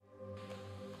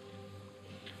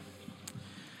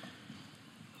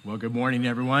Well, good morning,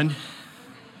 everyone.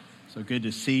 So good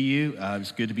to see you.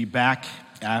 It's good to be back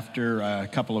after a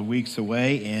couple of weeks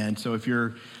away. And so if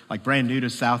you're like brand new to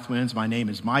Southwinds, my name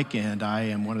is Mike, and I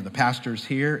am one of the pastors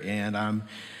here. And I'm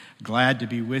glad to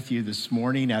be with you this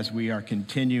morning as we are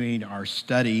continuing our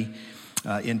study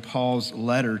in Paul's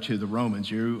letter to the Romans.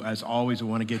 You, as always,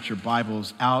 want to get your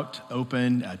Bibles out,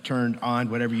 open, turned on,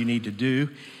 whatever you need to do.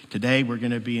 Today, we're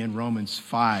going to be in Romans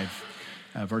 5.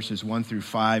 Verses 1 through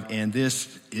 5, and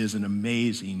this is an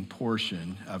amazing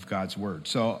portion of God's Word.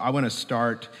 So I want to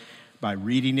start by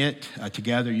reading it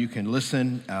together. You can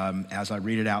listen as I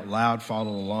read it out loud,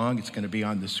 follow along. It's going to be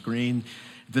on the screen.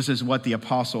 This is what the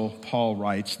Apostle Paul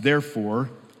writes. Therefore,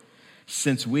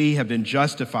 since we have been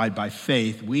justified by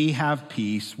faith, we have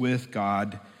peace with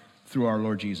God through our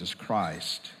Lord Jesus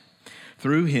Christ.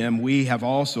 Through him, we have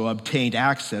also obtained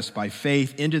access by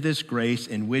faith into this grace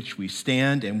in which we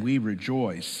stand, and we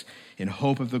rejoice in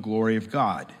hope of the glory of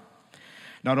God.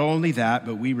 Not only that,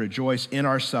 but we rejoice in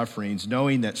our sufferings,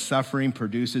 knowing that suffering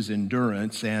produces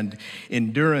endurance, and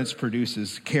endurance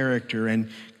produces character,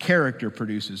 and character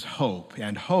produces hope.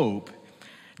 And hope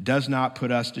does not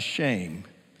put us to shame,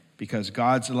 because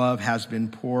God's love has been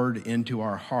poured into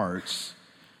our hearts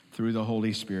through the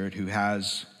Holy Spirit who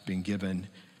has been given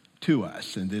to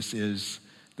us. And this is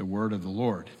the word of the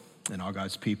Lord. And all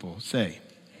God's people say,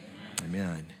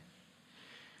 Amen.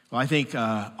 Well, I think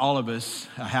all of us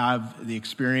have the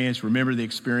experience, remember the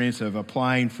experience of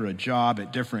applying for a job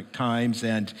at different times.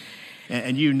 And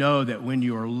you know that when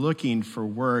you are looking for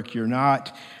work, you're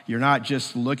not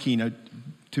just looking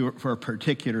for a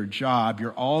particular job.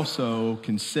 You're also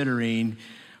considering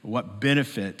what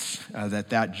benefits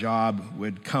that job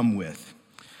would come with.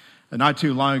 Not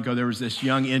too long ago, there was this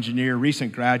young engineer,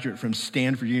 recent graduate from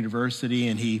Stanford University,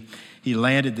 and he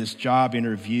landed this job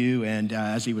interview. And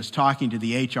as he was talking to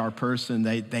the HR person,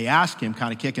 they asked him,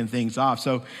 kind of kicking things off,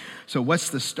 so what's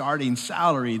the starting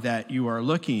salary that you are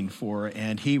looking for?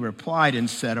 And he replied and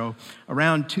said,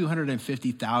 around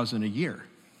 $250,000 a year.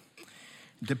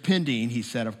 Depending, he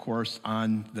said, of course,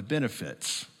 on the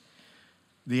benefits.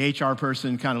 The HR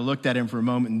person kind of looked at him for a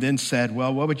moment and then said,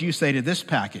 well, what would you say to this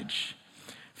package?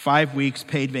 5 weeks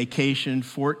paid vacation,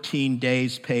 14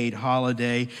 days paid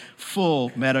holiday,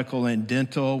 full medical and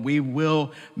dental. We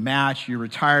will match your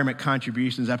retirement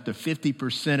contributions up to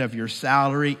 50% of your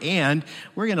salary, and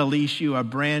we're going to lease you a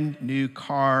brand new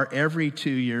car every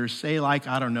 2 years, say like,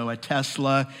 I don't know, a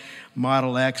Tesla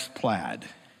Model X Plaid.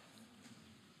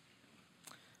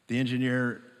 The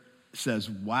engineer says,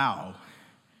 wow,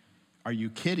 are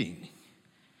you kidding?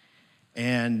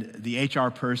 And the HR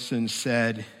person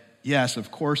said, yes, of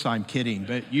course I'm kidding,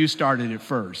 but you started it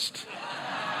first.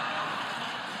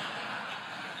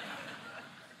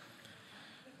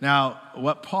 Now,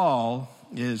 what Paul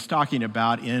is talking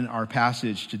about in our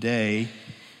passage today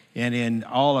and in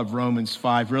all of Romans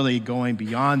 5, really going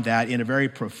beyond that in a very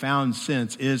profound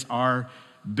sense, is our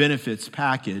benefits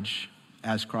package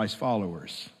as Christ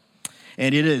followers.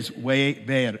 And it is way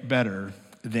better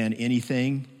than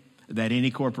anything that any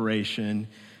corporation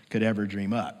could ever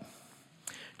dream up.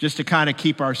 Just to kind of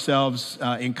keep ourselves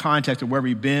in context of where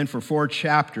we've been for 4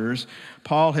 chapters,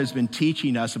 Paul has been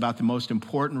teaching us about the most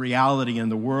important reality in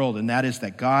the world, and that is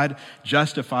that God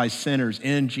justifies sinners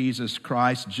in Jesus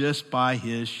Christ just by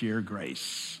his sheer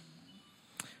grace.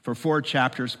 For 4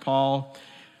 chapters, Paul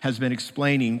has been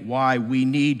explaining why we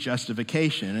need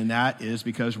justification, and that is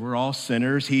because we're all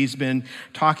sinners. He's been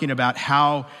talking about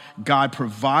how God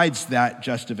provides that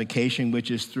justification, which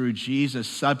is through Jesus'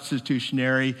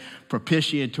 substitutionary,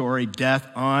 propitiatory death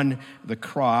on the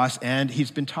cross, and he's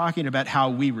been talking about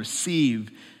how we receive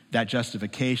that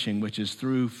justification, which is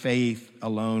through faith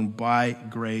alone, by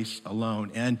grace alone.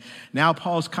 And now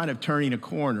Paul's kind of turning a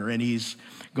corner, and he's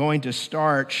going to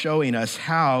start showing us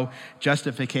how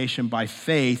justification by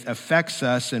faith affects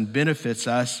us and benefits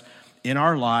us in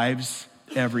our lives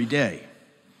every day.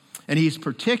 And he's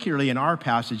particularly in our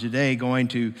passage today going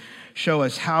to show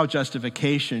us how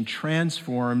justification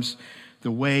transforms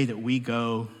the way that we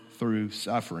go through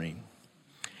suffering.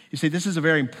 You see, this is a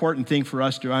very important thing for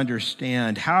us to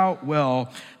understand, how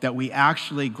well that we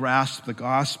actually grasp the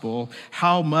gospel,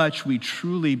 how much we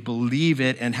truly believe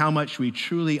it, and how much we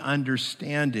truly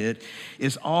understand it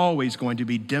is always going to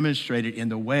be demonstrated in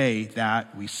the way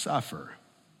that we suffer.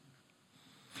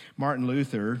 Martin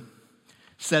Luther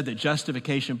said that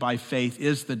justification by faith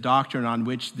is the doctrine on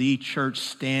which the church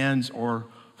stands or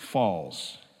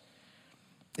falls.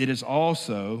 It is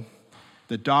also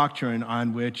the doctrine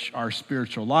on which our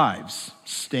spiritual lives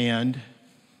stand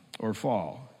or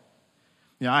fall.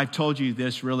 I've told you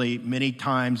this really many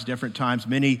times,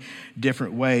 many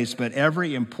different ways, but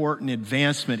every important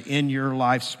advancement in your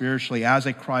life spiritually as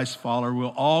a Christ follower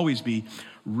will always be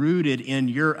rooted in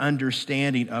your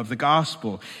understanding of the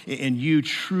gospel, in you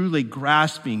truly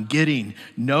grasping, getting,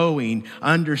 knowing,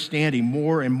 understanding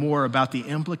more and more about the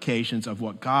implications of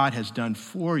what God has done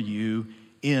for you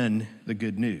in the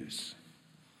good news.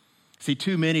 See,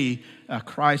 too many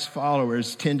Christ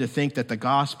followers tend to think that the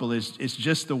gospel is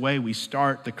just the way we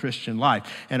start the Christian life.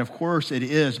 And of course it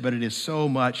is, but it is so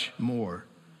much more.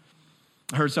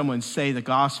 I heard someone say the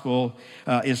gospel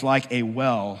is like a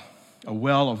well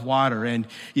of water. And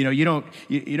you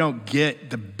don't get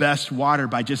the best water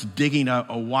by just digging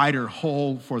a wider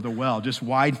hole for the well, just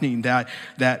widening that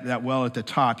well at the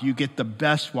top. You get the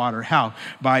best water. How?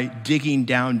 By digging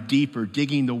down deeper,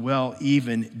 digging the well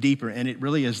even deeper. And it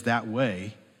really is that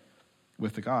way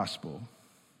with the gospel.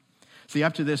 See,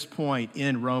 up to this point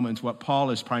in Romans, what Paul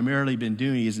has primarily been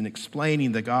doing is in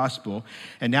explaining the gospel.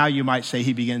 And now you might say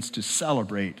he begins to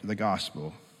celebrate the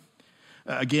gospel.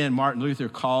 Again, Martin Luther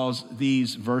calls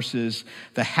these verses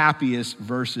the happiest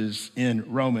verses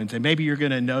in Romans. And maybe you're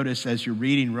going to notice as you're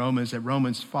reading Romans that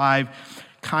Romans 5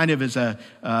 kind of is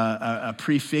a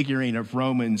prefiguring of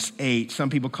Romans 8. Some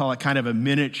people call it kind of a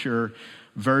miniature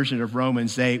version of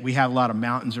Romans 8. We have a lot of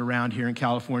mountains around here in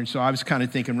California, so I was kind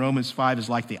of thinking Romans 5 is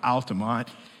like the Altamont,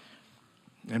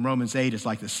 and Romans 8 is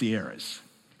like the Sierras.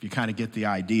 You kind of get the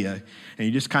idea, and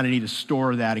you just kind of need to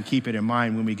store that and keep it in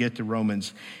mind when we get to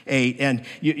Romans 8. And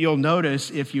you'll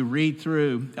notice if you read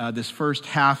through this first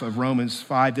half of Romans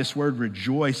 5, this word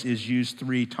rejoice is used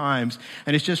 3 times,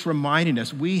 and it's just reminding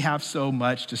us we have so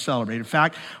much to celebrate. In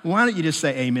fact, why don't you just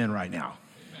say amen right now?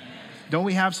 Amen. Don't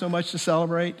we have so much to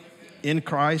celebrate in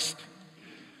Christ?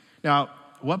 Now,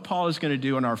 what Paul is going to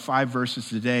do in our 5 verses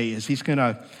today is he's going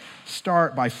to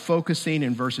start by focusing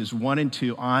in verses 1 and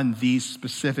 2 on these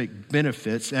specific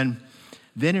benefits. And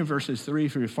then in verses 3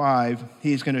 through 5,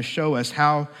 he's going to show us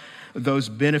how those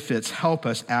benefits help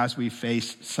us as we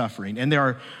face suffering. And there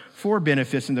are 4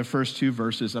 benefits in the first 2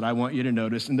 verses that I want you to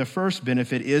notice. And the first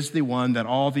benefit is the one that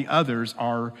all the others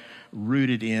are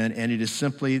rooted in, and it is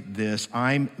simply this: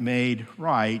 I'm made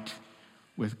right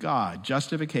with God.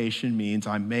 Justification means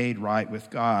I'm made right with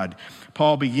God.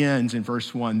 Paul begins in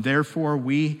verse 1, therefore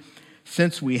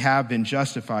since we have been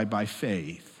justified by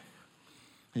faith.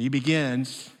 And he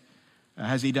begins,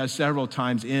 as he does several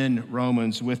times in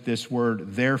Romans, with this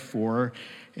word therefore.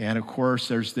 And of course,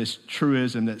 there's this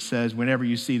truism that says whenever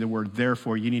you see the word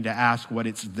therefore, you need to ask what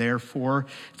it's there for.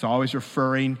 It's always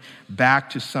referring back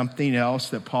to something else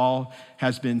that Paul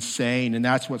has been saying, and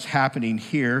that's what's happening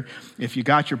here. If you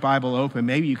got your Bible open,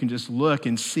 maybe you can just look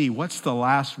and see what's the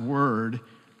last word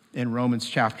in Romans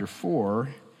chapter 4.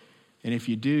 And if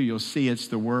you do, you'll see it's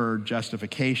the word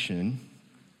justification.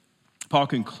 Paul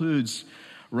concludes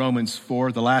Romans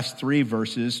 4, the last 3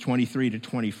 verses, 23 to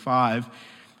 25,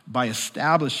 by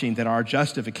establishing that our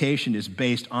justification is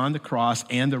based on the cross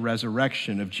and the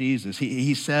resurrection of Jesus.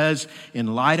 He says,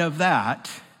 in light of that,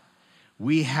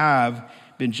 we have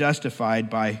been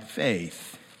justified by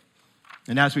faith.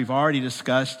 And as we've already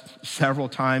discussed several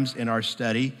times in our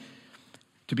study,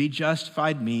 to be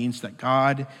justified means that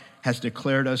God has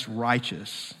declared us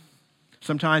righteous.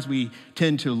 Sometimes we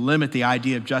tend to limit the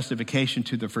idea of justification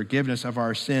to the forgiveness of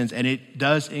our sins, and it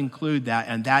does include that,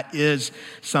 and that is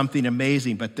something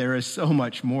amazing, but there is so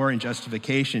much more in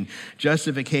justification.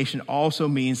 Justification also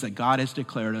means that God has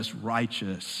declared us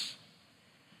righteous.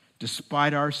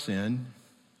 Despite our sin,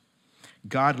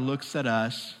 God looks at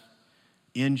us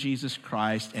in Jesus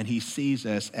Christ, and he sees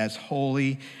us as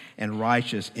holy and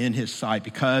righteous in his sight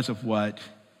because of what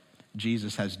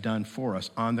Jesus has done for us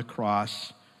on the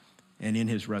cross and in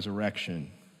his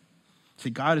resurrection.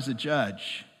 See, God is a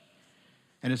judge.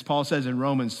 And as Paul says in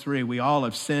Romans 3, we all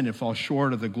have sinned and fall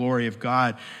short of the glory of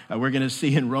God. We're going to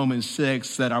see in Romans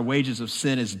 6 that our wages of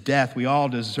sin is death. We all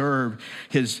deserve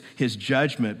his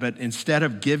judgment. But instead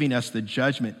of giving us the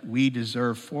judgment we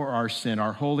deserve for our sin,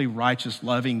 our holy, righteous,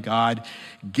 loving God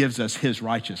gives us his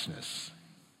righteousness.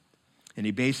 And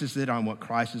he bases it on what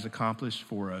Christ has accomplished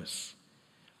for us.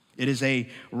 It is a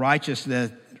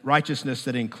righteousness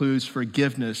that includes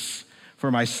forgiveness for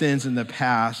my sins in the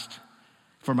past,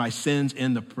 for my sins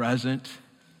in the present,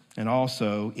 and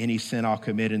also any sin I'll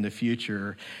commit in the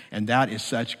future. And that is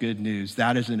such good news.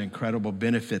 That is an incredible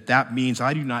benefit. That means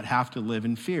I do not have to live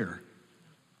in fear.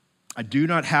 I do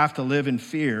not have to live in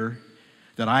fear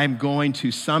that I am going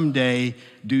to someday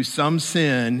do some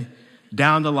sin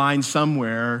down the line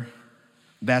somewhere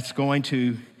that's going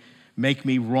to make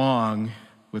me wrong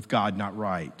with God, not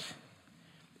right.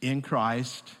 In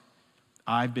Christ,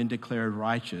 I've been declared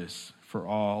righteous for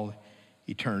all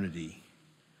eternity.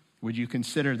 Would you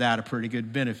consider that a pretty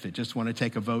good benefit? Just want to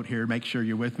take a vote here, make sure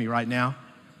you're with me right now.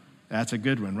 That's a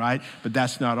good one, right? But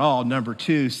that's not all. Number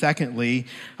two, secondly,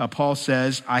 Paul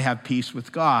says, I have peace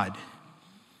with God.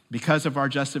 Because of our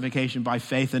justification by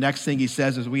faith, the next thing he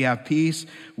says is we have peace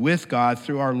with God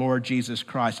through our Lord Jesus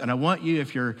Christ. And I want you,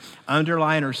 if you're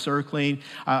underlining or circling,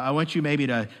 I want you maybe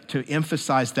to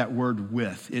emphasize that word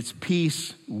with. It's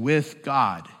peace with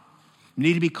God. You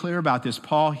need to be clear about this.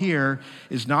 Paul here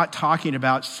is not talking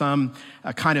about some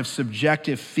kind of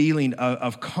subjective feeling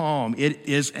of calm. It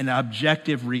is an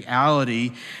objective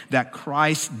reality that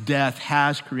Christ's death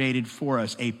has created for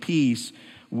us, a peace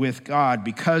with God.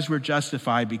 Because we're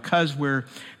justified, because we're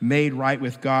made right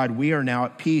with God, we are now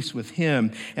at peace with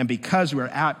him. And because we're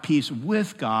at peace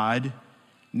with God,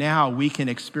 now we can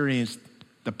experience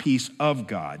the peace of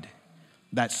God,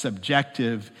 that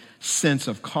subjective sense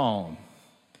of calm.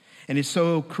 And it's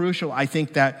so crucial, I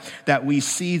think, that we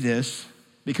see this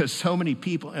because so many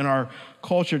people in our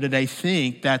culture today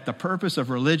think that the purpose of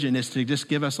religion is to just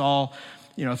give us all,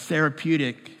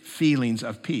 therapeutic feelings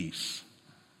of peace.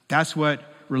 That's what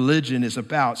religion is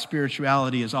about.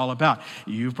 Spirituality is all about.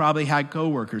 You've probably had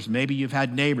coworkers, maybe you've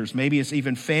had neighbors, maybe it's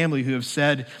even family who have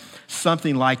said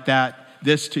something like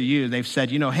this to you. They've said,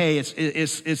 hey,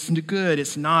 it's good,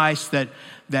 it's nice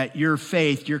that your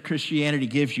faith, your Christianity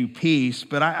gives you peace,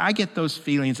 but I get those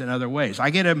feelings in other ways. I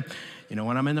get them,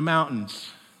 when I'm in the mountains,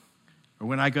 or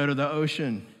when I go to the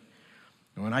ocean,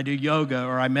 or when I do yoga,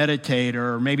 or I meditate,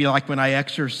 or maybe like when I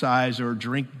exercise, or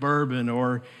drink bourbon,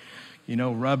 or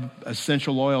rub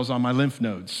essential oils on my lymph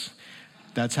nodes.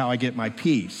 That's how I get my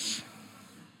peace.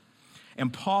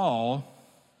 And Paul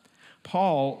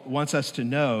wants us to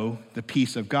know the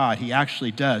peace of God. He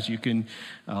actually does. You can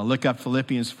look up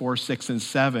Philippians 4, 6, and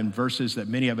 7, verses that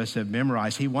many of us have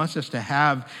memorized. He wants us to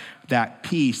have that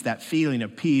peace, that feeling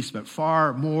of peace, but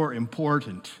far more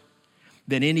important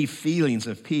than any feelings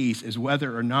of peace is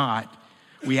whether or not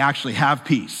we actually have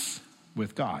peace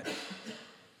with God.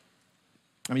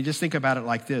 I mean, just think about it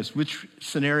like this. Which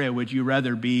scenario would you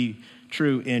rather be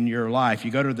true in your life?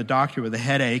 You go to the doctor with a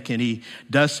headache and he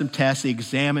does some tests, he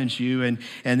examines you, and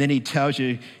then he tells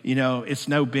you, it's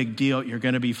no big deal, you're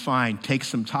going to be fine. Take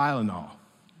some Tylenol.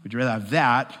 Would you rather have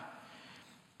that?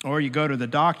 Or you go to the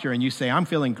doctor and you say, I'm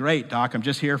feeling great, doc. I'm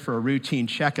just here for a routine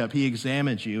checkup. He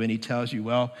examines you and he tells you,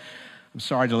 well, I'm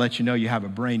sorry to let you know you have a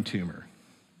brain tumor.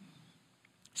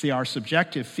 See, our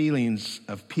subjective feelings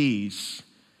of peace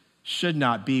should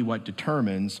not be what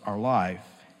determines our life.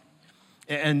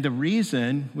 And the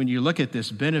reason, when you look at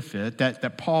this benefit,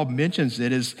 that Paul mentions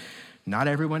it is not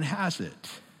everyone has it.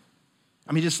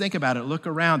 I mean, just think about it. Look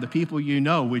around, the people you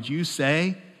know. Would you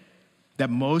say that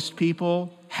most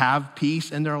people have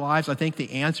peace in their lives? I think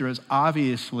the answer is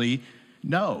obviously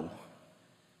no.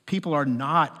 People are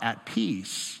not at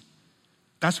peace.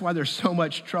 That's why there's so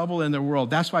much trouble in the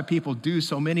world. That's why people do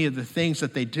so many of the things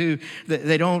that they do.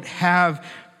 They don't have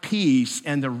peace.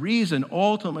 And the reason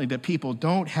ultimately that people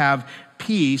don't have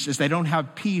peace is they don't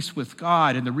have peace with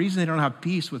God. And the reason they don't have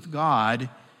peace with God,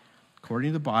 according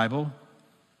to the Bible,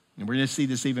 and we're going to see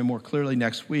this even more clearly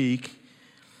next week,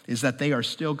 is that they are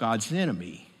still God's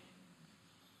enemy.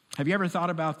 Have you ever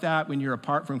thought about that? When you're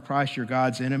apart from Christ, you're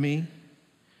God's enemy?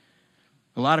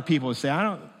 A lot of people would say, I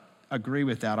don't agree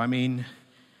with that. I mean,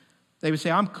 they would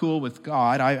say, I'm cool with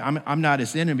God. I'm not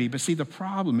his enemy. But see, the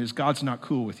problem is God's not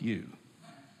cool with you.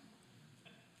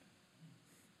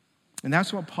 And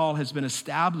that's what Paul has been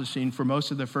establishing for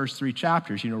most of the first three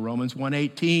chapters. Romans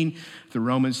 1:18 through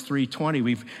Romans 3:20.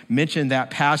 We've mentioned that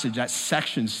passage, that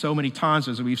section so many times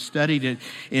as we've studied it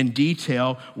in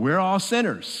detail. We're all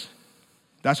sinners.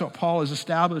 That's what Paul is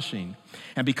establishing.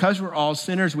 And because we're all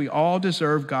sinners, we all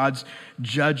deserve God's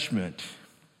judgment.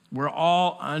 We're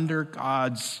all under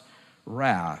God's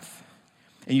wrath.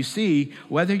 And you see,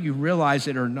 whether you realize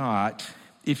it or not,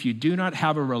 if you do not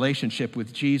have a relationship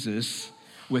with Jesus,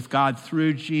 with God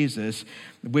through Jesus,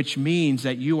 which means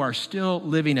that you are still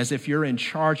living as if you're in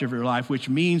charge of your life, which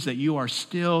means that you are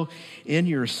still in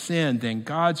your sin, then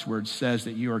God's word says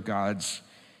that you are God's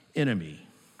enemy.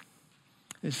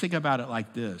 Let's think about it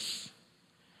like this.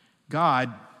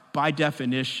 God, by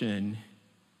definition,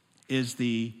 is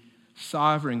the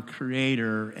sovereign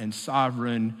creator and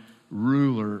sovereign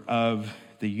ruler of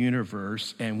the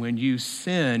universe. And when you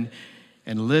sin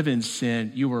and live in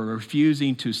sin, you are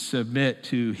refusing to submit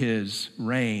to his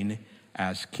reign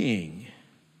as king.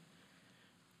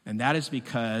 And that is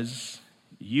because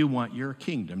you want your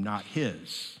kingdom, not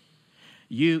his.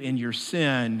 You in your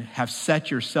sin have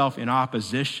set yourself in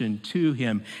opposition to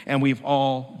him, and we've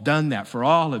all done that. For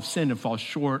all have sinned and fall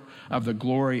short of the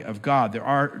glory of God. There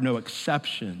are no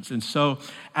exceptions. And so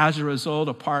as a result,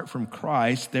 apart from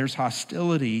Christ, there's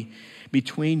hostility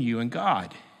between you and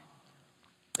God.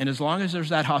 And as long as there's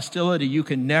that hostility, you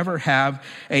can never have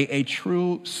a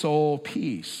true soul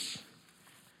peace.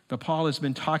 But Paul has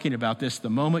been talking about this. The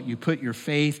moment you put your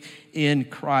faith in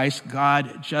Christ,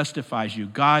 God justifies you.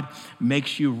 God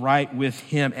makes you right with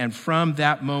him. And from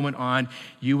that moment on,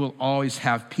 you will always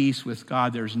have peace with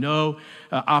God. There's no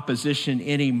opposition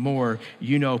anymore.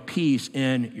 You know peace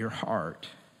in your heart.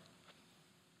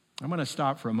 I'm going to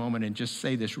stop for a moment and just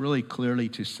say this really clearly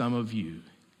to some of you.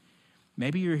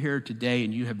 Maybe you're here today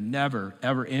and you have never,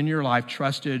 ever in your life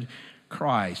trusted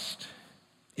Christ,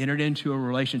 entered into a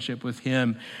relationship with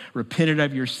him, repented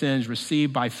of your sins,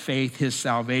 received by faith his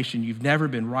salvation. You've never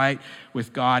been right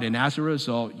with God, and as a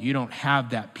result, you don't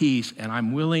have that peace. And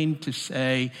I'm willing to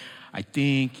say, I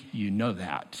think you know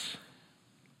that.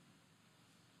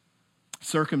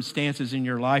 Circumstances in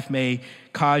your life may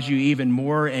cause you even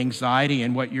more anxiety,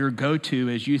 and what your go-to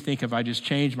is you think, if I just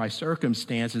change my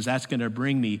circumstances, that's going to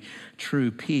bring me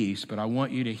true peace. But I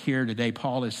want you to hear today,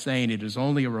 Paul is saying it is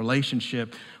only a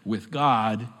relationship with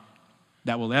God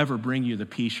that will ever bring you the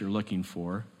peace you're looking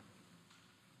for.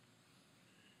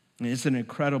 And it's an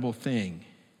incredible thing.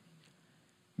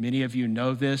 Many of you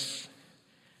know this.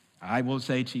 I will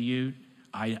say to you,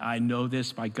 I know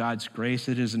this by God's grace.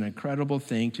 It is an incredible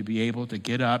thing to be able to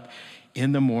get up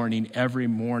in the morning, every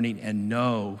morning, and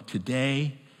know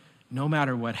today, no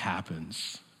matter what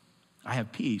happens, I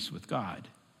have peace with God.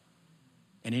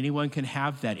 And anyone can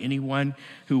have that. Anyone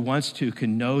who wants to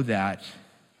can know that.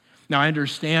 Now, I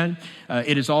understand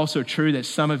it is also true that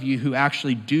some of you who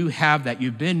actually do have that,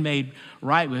 you've been made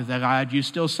right with God, you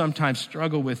still sometimes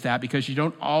struggle with that because you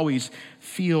don't always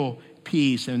feel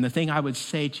peace. And the thing I would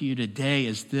say to you today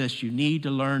is this: you need to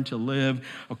learn to live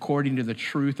according to the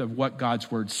truth of what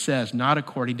God's word says, not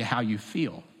according to how you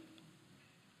feel.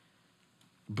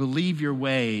 Believe your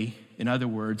way, in other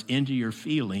words, into your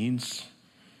feelings.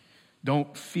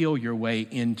 Don't feel your way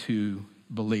into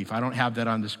belief. I don't have that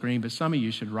on the screen, but some of you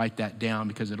should write that down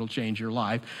because it'll change your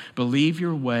life. Believe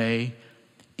your way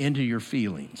into your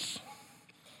feelings,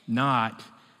 not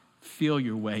feel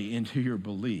your way into your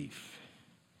belief.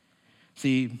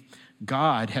 See,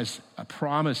 God has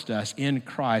promised us in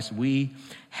Christ we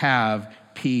have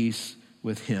peace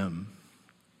with him.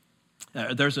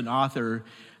 There's an author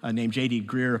named J.D.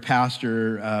 Greer, a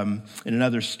pastor in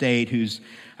another state, who's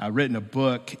written a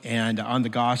book and on the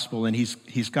gospel, and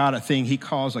he's got a thing he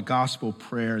calls a gospel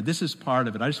prayer. This is part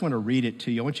of it. I just want to read it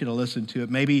to you. I want you to listen to it.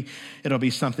 Maybe it'll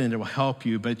be something that will help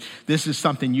you, but this is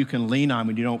something you can lean on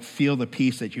when you don't feel the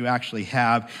peace that you actually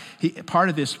have. Part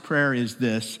of this prayer is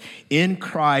this: in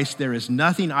Christ, there is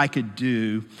nothing I could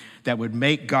do that would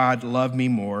make God love me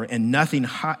more, and nothing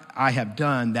I have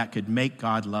done that could make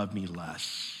God love me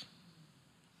less.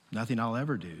 Nothing I'll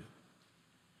ever do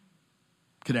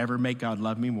could ever make God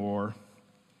love me more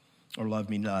or love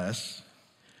me less.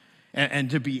 And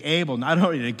to be able not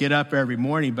only to get up every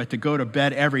morning, but to go to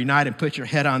bed every night and put your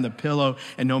head on the pillow,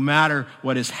 and no matter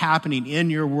what is happening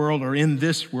in your world or in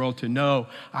this world, to know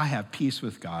I have peace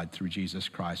with God through Jesus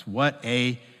Christ. What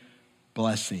a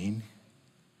blessing.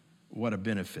 What a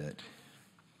benefit.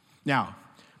 Now,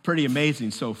 pretty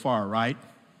amazing so far, right?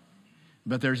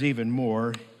 But there's even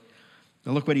more.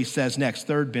 Now look what he says next.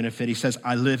 Third benefit, he says,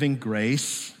 I live in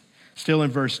grace. Still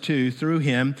in verse 2, through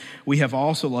him we have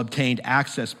also obtained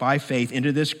access by faith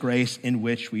into this grace in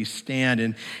which we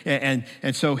stand.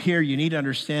 And so here you need to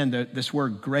understand that this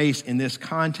word grace in this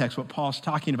context, what Paul's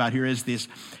talking about here is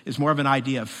more of an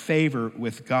idea of favor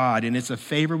with God. And it's a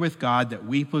favor with God that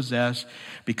we possess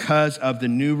because of the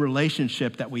new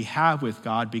relationship that we have with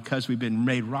God, because we've been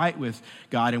made right with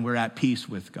God and we're at peace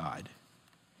with God.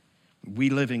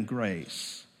 We live in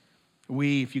grace.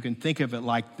 If you can think of it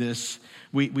like this,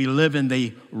 we live in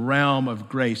the realm of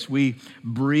grace. We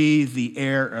breathe the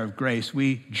air of grace.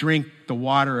 We drink the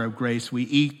water of grace. We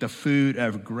eat the food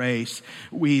of grace.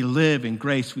 We live in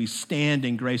grace. We stand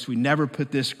in grace. We never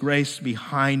put this grace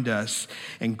behind us.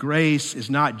 And grace is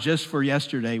not just for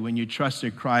yesterday when you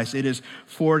trusted Christ. It is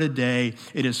for today.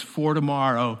 It is for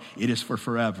tomorrow. It is for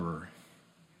forever.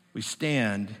 We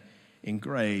stand in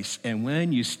grace. And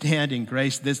when you stand in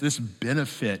grace, this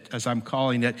benefit, as I'm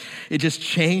calling it, it just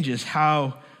changes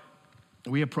how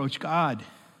we approach God.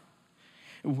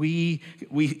 We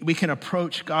can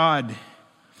approach God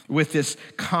with this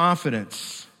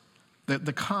confidence,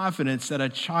 the confidence that a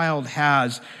child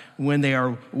has when they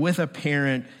are with a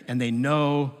parent and they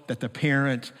know that the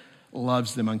parent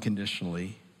loves them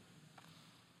unconditionally.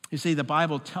 You see, the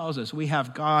Bible tells us we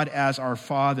have God as our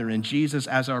Father and Jesus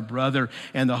as our brother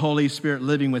and the Holy Spirit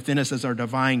living within us as our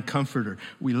divine comforter.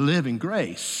 We live in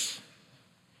grace.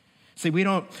 See, we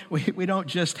don't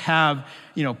just have,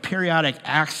 periodic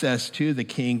access to the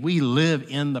King. We live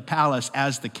in the palace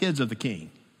as the kids of the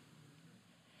King.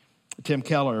 Tim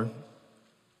Keller,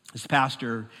 his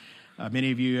pastor,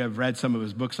 many of you have read some of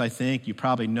his books, I think. You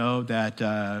probably know that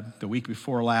the week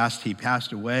before last, he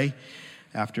passed away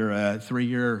after a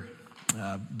 3-year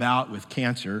bout with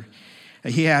cancer.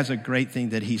 He has a great thing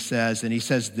that he says, and he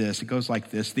says this. It goes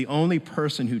like this: the only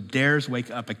person who dares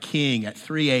wake up a king at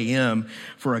 3 a.m.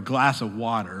 for a glass of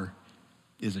water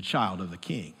is a child of the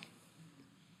King.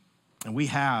 And we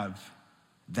have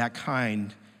that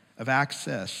kind of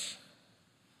access.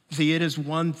 See, it is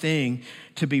one thing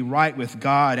to be right with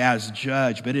God as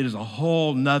judge, but it is a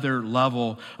whole nother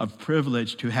level of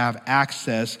privilege to have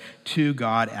access to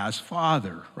God as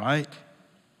Father, right?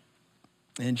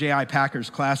 In J.I. Packer's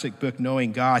classic book,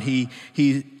 Knowing God, he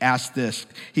asked this.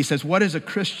 He says, what is a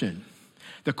Christian?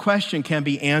 The question can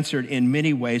be answered in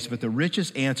many ways, but the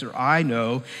richest answer I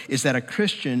know is that a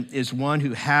Christian is one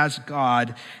who has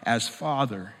God as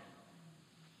Father.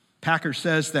 Packer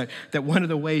says that one of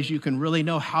the ways you can really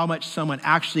know how much someone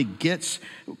actually gets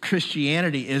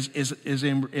Christianity is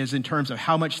in terms of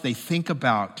how much they think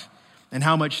about and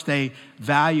how much they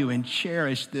value and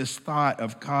cherish this thought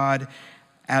of God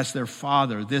as their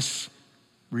Father, this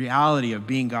reality of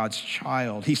being God's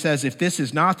child. He says if this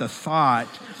is not the thought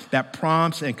that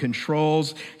prompts and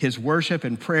controls his worship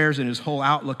and prayers and his whole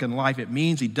outlook in life, it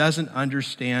means he doesn't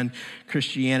understand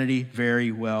Christianity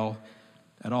very well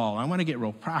at all. I want to get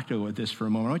real practical with this for a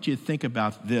moment. I want you to think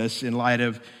about this in light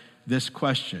of this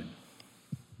question.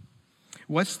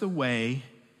 What's the way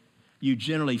you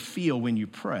generally feel when you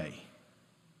pray?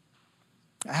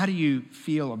 How do you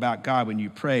feel about God when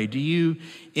you pray? Do you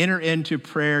enter into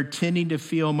prayer tending to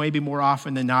feel maybe more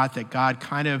often than not that God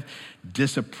kind of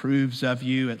disapproves of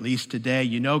you, at least today?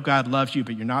 You know God loves you,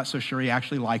 but you're not so sure he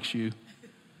actually likes you.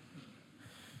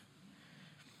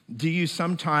 Do you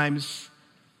sometimes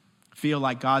feel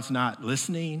like God's not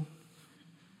listening,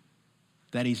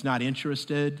 that he's not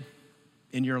interested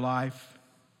in your life?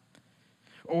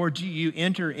 Or do you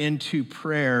enter into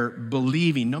prayer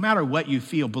believing, no matter what you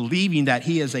feel, believing that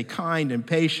he is a kind and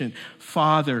patient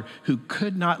Father who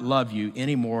could not love you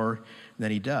any more than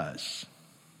he does?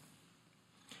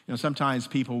 Sometimes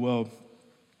people will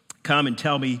come and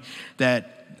tell me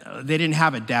that they didn't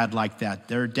have a dad like that.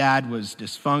 Their dad was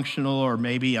dysfunctional or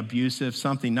maybe abusive,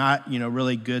 something not,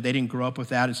 really good. They didn't grow up with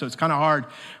that. And so it's kind of hard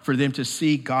for them to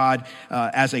see God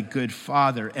as a good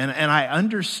father. And I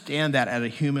understand that at a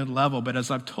human level. But as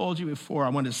I've told you before, I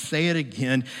want to say it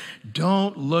again.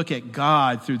 Don't look at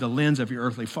God through the lens of your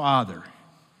earthly father.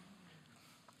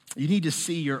 You need to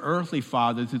see your earthly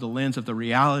father through the lens of the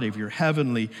reality of your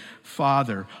heavenly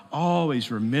Father.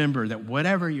 Always remember that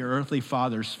whatever your earthly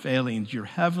father's failings, your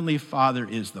heavenly Father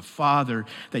is the Father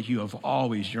that you have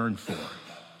always yearned for.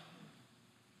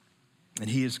 And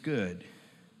he is good.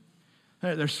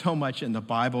 There's so much in the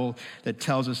Bible that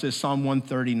tells us this. Psalm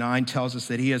 139 tells us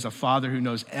that he is a Father who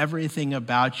knows everything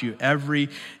about you every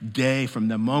day, from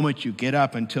the moment you get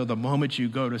up until the moment you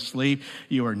go to sleep.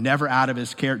 You are never out of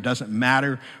his care. It doesn't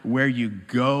matter where you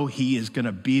go. He is going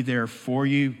to be there for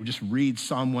you. Just read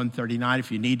Psalm 139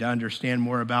 if you need to understand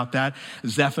more about that.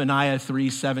 Zephaniah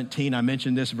 3:17, I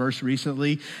mentioned this verse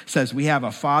recently, says we have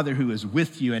a Father who is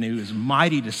with you and who is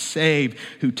mighty to save,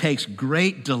 who takes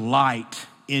great delight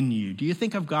in you. Do you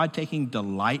think of God taking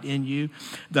delight in you?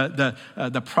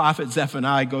 The prophet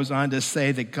Zephaniah goes on to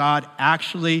say that God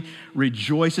actually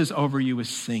rejoices over you with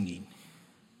singing.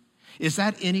 Is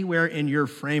that anywhere in your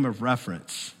frame of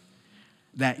reference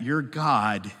that your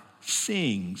God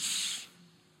sings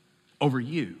over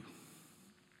you?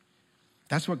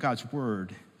 That's what God's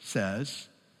word says.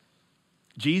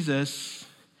 Jesus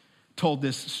told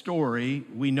this story.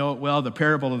 We know it well, the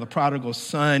parable of the prodigal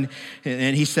son.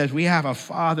 And he says, we have a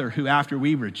Father who, after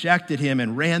we rejected him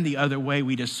and ran the other way,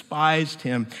 we despised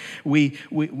him. We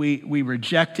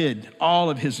rejected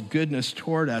all of his goodness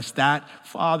toward us. That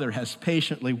Father has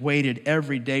patiently waited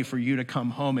every day for you to come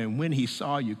home. And when he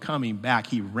saw you coming back,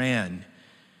 he ran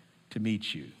to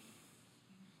meet you.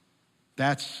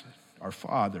 That's our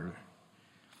Father.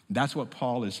 That's what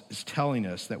Paul is telling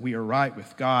us, that we are right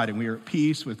with God and we are at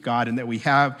peace with God and that we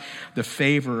have the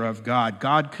favor of God.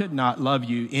 God could not love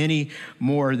you any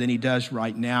more than he does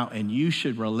right now, and you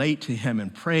should relate to him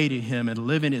and pray to him and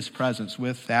live in his presence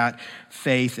with that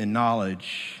faith and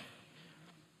knowledge.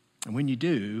 And when you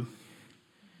do,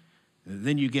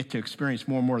 then you get to experience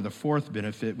more and more of the fourth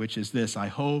benefit, which is this: I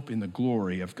hope in the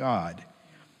glory of God.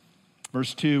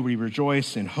 Verse 2, we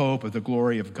rejoice in hope of the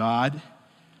glory of God.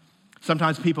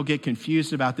 Sometimes people get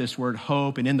confused about this word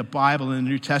hope, and in the Bible, in the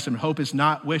New Testament, hope is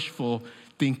not wishful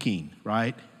thinking,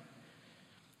 right?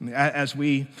 As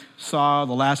we saw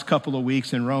the last couple of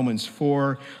weeks in Romans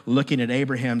 4, looking at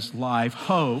Abraham's life,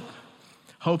 hope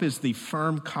is the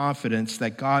firm confidence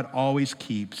that God always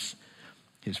keeps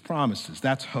his promises.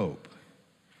 That's hope.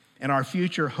 And our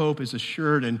future hope is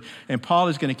assured, and Paul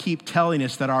is going to keep telling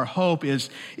us that our hope is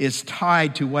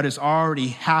tied to what has already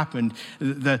happened.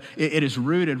 It is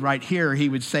rooted right here, he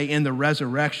would say, in the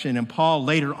resurrection. And Paul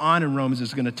later on in Romans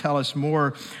is going to tell us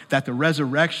more that the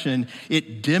resurrection,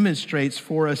 it demonstrates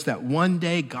for us that one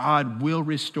day God will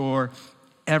restore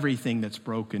everything that's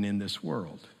broken in this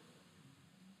world.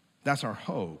 That's our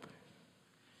hope.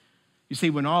 You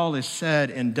see, when all is said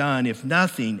and done, if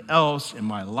nothing else in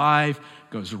my life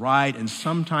goes right, and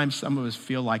sometimes some of us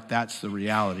feel like that's the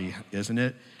reality, isn't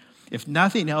it? If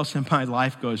nothing else in my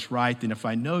life goes right, then if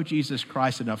I know Jesus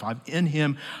Christ enough, I'm in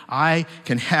him, I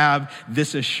can have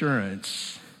this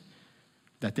assurance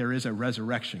that there is a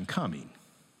resurrection coming.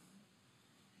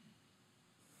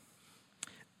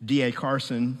 D.A.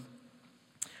 Carson,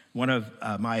 one of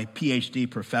my PhD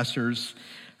professors,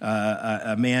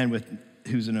 a man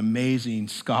who's an amazing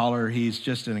scholar. He's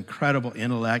just an incredible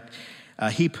intellect.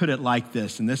 He put it like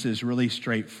this, and this is really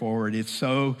straightforward. It's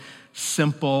so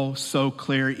simple, so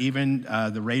clear. Even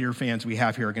the Raider fans we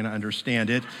have here are going to understand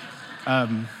it.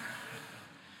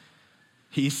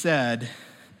 He said,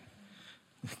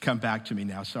 come back to me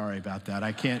now. Sorry about that.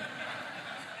 I can't.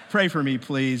 Pray for me,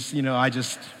 please.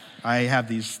 I have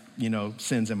these,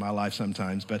 sins in my life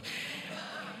sometimes, but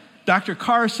Dr.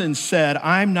 Carson said,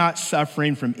 I'm not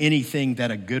suffering from anything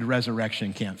that a good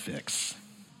resurrection can't fix.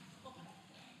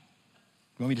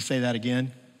 You want me to say that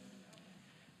again?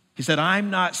 He said, I'm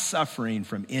not suffering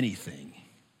from anything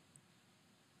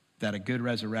that a good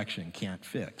resurrection can't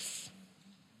fix.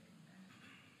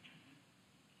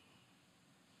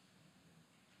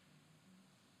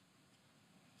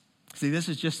 See, this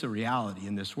is just the reality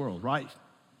in this world, right?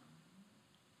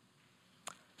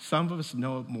 Some of us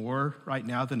know it more right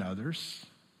now than others.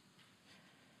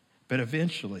 But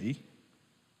eventually,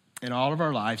 in all of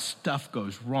our lives, stuff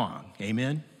goes wrong.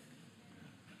 Amen?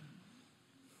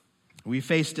 We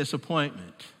face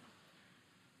disappointment.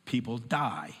 People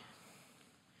die.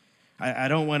 I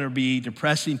don't want to be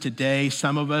depressing today.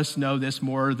 Some of us know this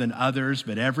more than others,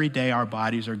 but every day our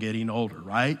bodies are getting older,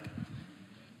 right?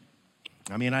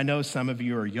 I know some of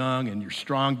you are young and you're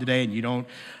strong today and you don't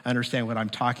understand what I'm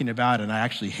talking about, and I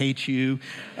actually hate you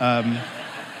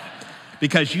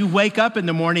because you wake up in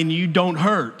the morning and you don't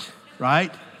hurt,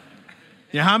 right?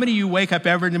 How many of you wake up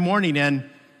every morning and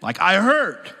I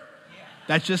hurt?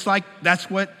 That's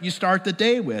what you start the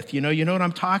day with. You know what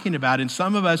I'm talking about. And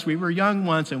some of us, we were young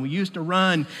once and we used to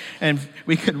run, and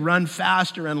we could run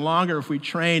faster and longer if we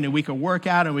trained, and we could work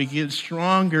out and we could get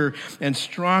stronger and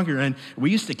stronger. And we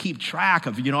used to keep track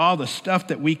of, all the stuff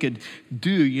that we could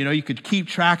do. You could keep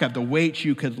track of the weights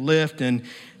you could lift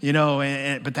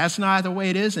but that's not the way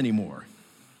it is anymore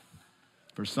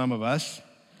for some of us.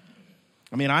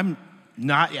 I'm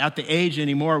not at the age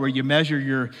anymore where you measure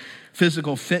your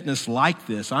physical fitness like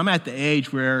this. I'm at the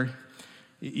age where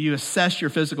you assess your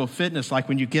physical fitness like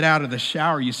when you get out of the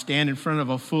shower, you stand in front of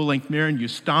a full-length mirror and you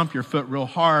stomp your foot real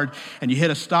hard and you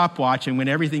hit a stopwatch, and when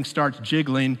everything starts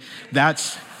jiggling,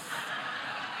 that's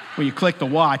when you click the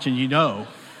watch and you know.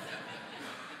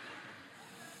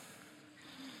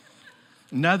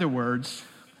 In other words,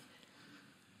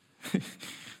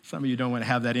 some of you don't want to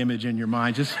have that image in your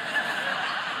mind. Just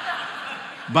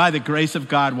by the grace of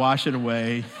God, wash it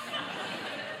away.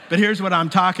 But here's what I'm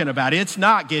talking about. It's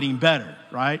not getting better,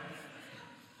 right?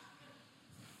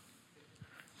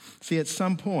 See, at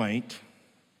some point,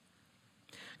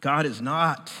 God is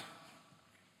not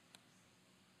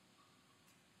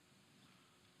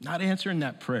answering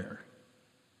that prayer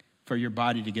for your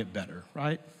body to get better,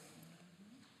 right?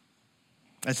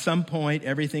 At some point,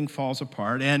 everything falls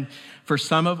apart. And for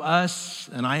some of us,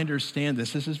 and I understand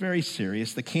this is very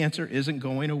serious, the cancer isn't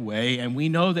going away, and we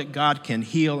know that God can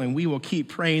heal, and we will keep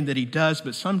praying that he does,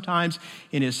 but sometimes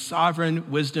in his sovereign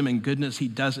wisdom and goodness, he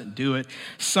doesn't do it.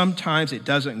 Sometimes it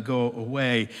doesn't go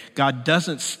away. God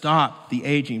doesn't stop the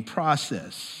aging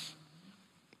process.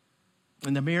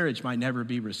 And the marriage might never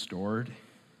be restored.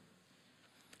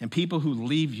 And people who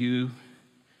leave you,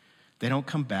 they don't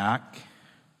come back.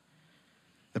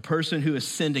 The person who has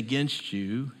sinned against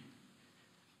you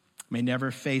may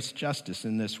never face justice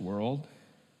in this world.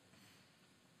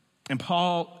 And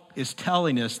Paul is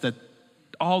telling us that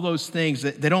all those things,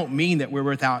 they don't mean that we're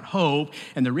without hope.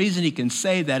 And the reason he can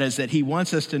say that is that he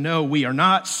wants us to know we are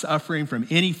not suffering from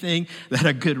anything that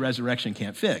a good resurrection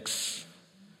can't fix.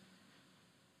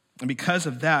 And because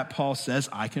of that, Paul says,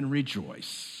 I can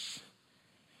rejoice.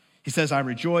 He says, I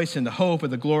rejoice in the hope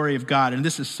of the glory of God. And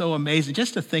this is so amazing.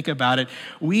 Just to think about it,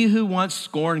 we who once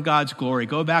scorned God's glory,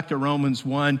 go back to Romans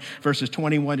 1, verses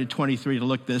 21 to 23 to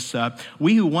look this up.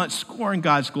 We who once scorned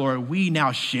God's glory, we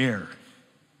now share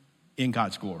in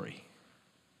God's glory.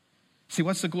 See,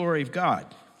 what's the glory of God?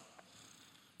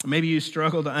 Maybe you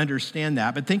struggle to understand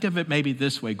that, but think of it maybe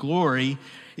this way. Glory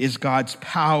is God's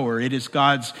power. It is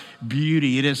God's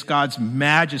beauty. It is God's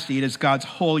majesty. It is God's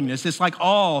holiness. It's like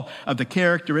all of the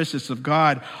characteristics of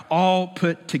God all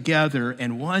put together.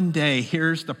 And one day,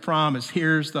 here's the promise,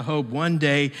 here's the hope. One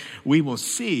day we will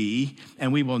see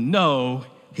and we will know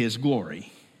his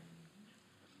glory.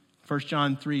 1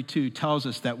 John 3:2 tells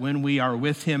us that when we are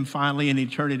with him finally in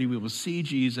eternity, we will see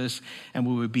Jesus and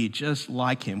we will be just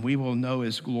like him. We will know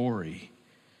his glory.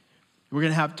 We're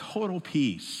going to have total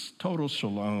peace, total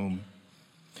shalom.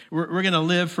 We're going to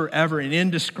live forever in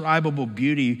indescribable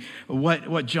beauty,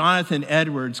 what Jonathan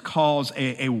Edwards calls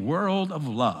a world of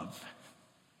love.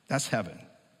 That's heaven.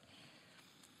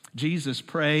 Jesus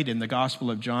prayed in the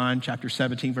Gospel of John, chapter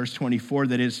 17, verse 24,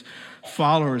 that his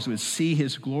followers would see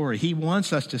his glory. He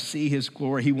wants us to see his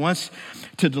glory. He wants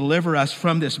to deliver us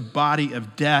from this body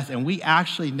of death. And we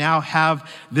actually now have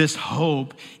this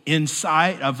hope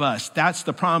inside of us. That's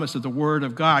the promise of the Word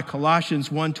of God. Colossians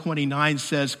 1:29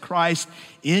 says, Christ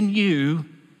in you,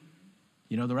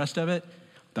 you know the rest of it?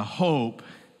 The hope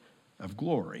of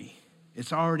glory.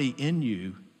 It's already in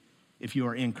you if you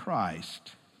are in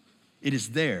Christ. It is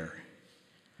there.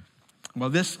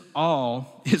 Well, this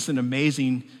all is an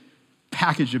amazing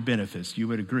package of benefits, you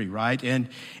would agree, right? And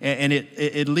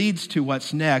it leads to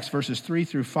what's next, verses 3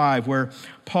 through 5, where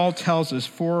Paul tells us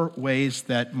 4 ways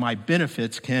that my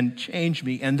benefits can change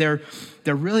me. And they're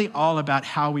really all about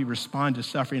how we respond to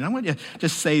suffering. And I want to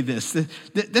just say this.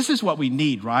 This is what we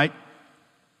need, right?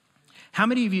 How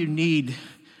many of you need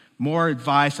more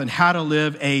advice on how to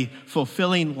live a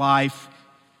fulfilling life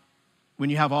when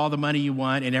you have all the money you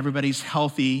want and everybody's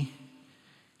healthy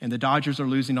and the Dodgers are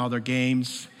losing all their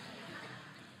games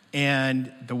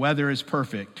and the weather is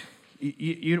perfect?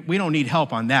 We don't need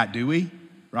help on that, do we?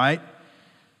 Right?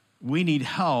 We need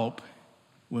help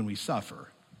when we suffer.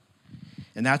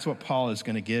 And that's what Paul is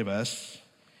going to give us.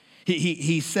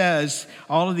 He says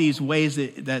all of these ways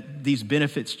that these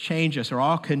benefits change us are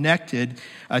all connected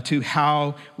to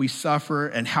how we suffer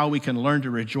and how we can learn to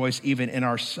rejoice even in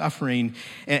our suffering.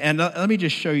 And let me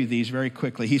just show you these very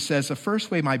quickly. He says the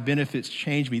first way my benefits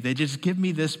change me, they just give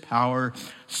me this power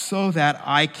so that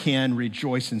I can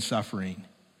rejoice in suffering.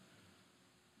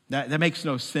 That makes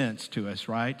no sense to us,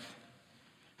 right?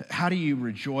 How do you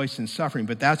rejoice in suffering?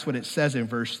 But that's what it says in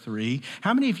verse 3.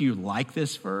 How many of you like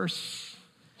this verse?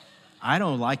 I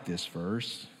don't like this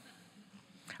verse.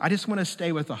 I just want to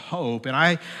stay with the hope. And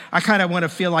I kind of want to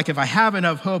feel like if I have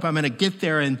enough hope, I'm going to get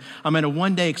there and I'm going to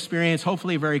one day experience,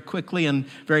 hopefully very quickly and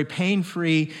very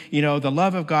pain-free, the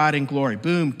love of God and glory.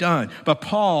 Boom, done. But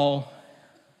Paul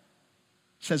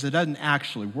says it doesn't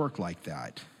actually work like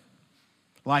that.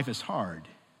 Life is hard.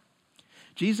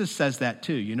 Jesus says that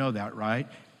too. You know that, right?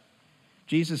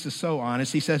 Jesus is so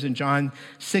honest. He says in John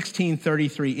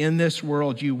 16:33, in this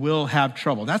world you will have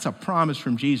trouble. That's a promise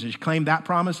from Jesus. You claimed that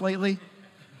promise lately?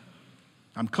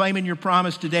 I'm claiming your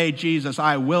promise today, Jesus.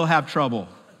 I will have trouble.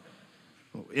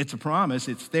 It's a promise.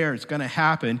 It's there. It's going to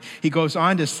happen. He goes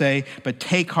on to say, but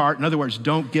take heart. In other words,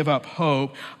 don't give up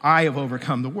hope. I have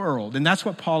overcome the world. And that's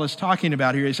what Paul is talking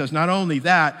about here. He says, not only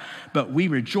that, but we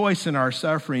rejoice in our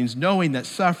sufferings, knowing that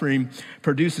suffering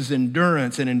produces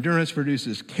endurance, and endurance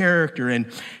produces character, and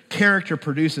character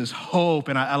produces hope.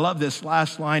 And I love this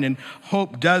last line, and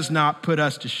hope does not put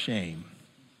us to shame.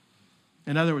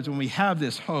 In other words, when we have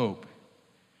this hope,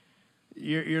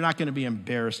 you're not going to be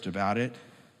embarrassed about it.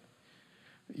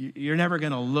 You're never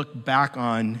going to look back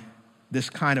on this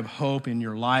kind of hope in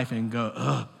your life and go,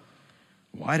 ugh,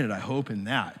 why did I hope in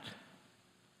that?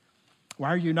 Why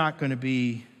are you not going to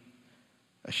be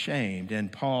ashamed? And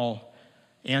Paul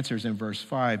answers in verse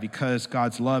 5, because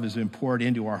God's love has been poured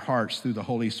into our hearts through the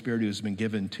Holy Spirit who has been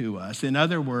given to us. In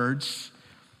other words,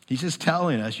 he's just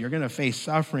telling us you're going to face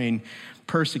suffering,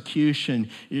 persecution,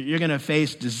 you're going to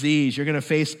face disease, you're going to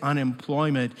face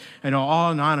unemployment, and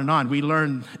on and on and on. We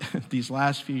learned these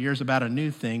last few years about a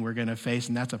new thing we're going to face,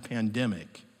 and that's a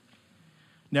pandemic.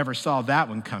 Never saw that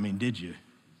one coming, did you?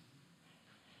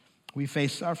 We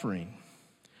face suffering.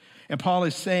 And Paul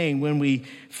is saying when we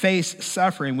face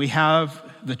suffering, we have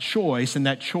the choice, and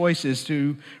that choice is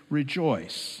to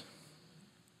rejoice.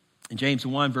 In James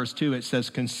 1, verse 2, it says,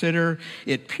 "Consider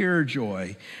it pure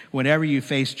joy whenever you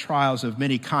face trials of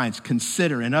many kinds."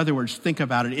 Consider, in other words, think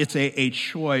about it. It's a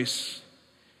choice.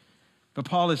 But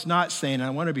Paul is not saying, and I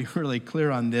want to be really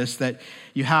clear on this, that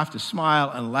you have to smile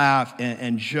and laugh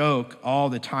and joke all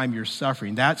the time you're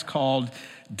suffering. That's called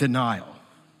denial.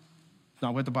 It's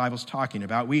not what the Bible's talking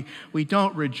about. We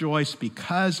don't rejoice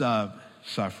because of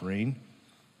suffering.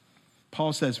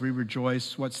 Paul says we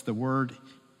rejoice, what's the word?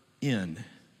 In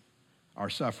our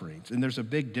sufferings. And there's a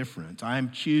big difference. I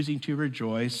am choosing to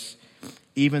rejoice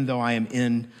even though I am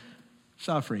in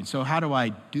suffering. So how do I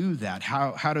do that?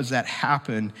 How does that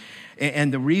happen?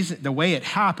 And the way it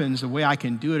happens, the way I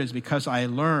can do it is because I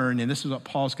learn, and this is what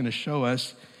Paul's going to show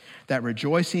us, that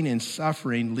rejoicing in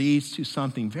suffering leads to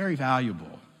something very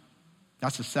valuable.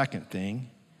 That's the second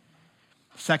thing.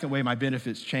 The second way my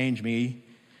benefits change me,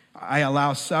 I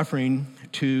allow suffering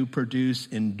to produce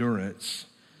endurance.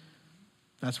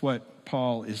 That's what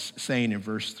Paul is saying in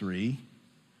verse 3.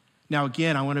 Now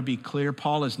again, I want to be clear,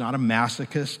 Paul is not a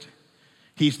masochist.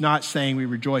 He's not saying we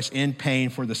rejoice in pain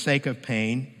for the sake of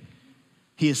pain.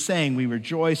 He is saying we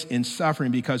rejoice in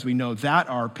suffering because we know that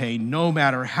our pain, no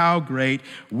matter how great,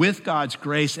 with God's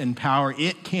grace and power,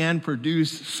 it can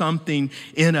produce something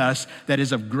in us that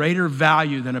is of greater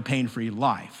value than a pain-free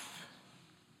life.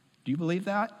 Do you believe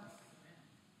that?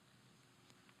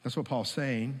 That's what Paul's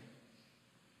saying.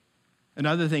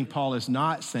 Another thing Paul is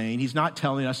not saying, he's not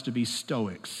telling us to be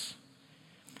stoics.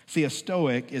 See, a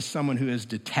stoic is someone who is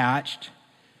detached,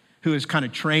 who has kind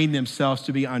of trained themselves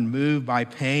to be unmoved by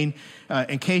pain.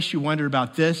 In case you wondered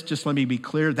about this, just let me be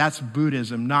clear, that's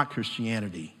Buddhism, not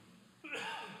Christianity.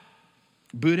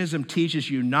 Buddhism teaches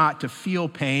you not to feel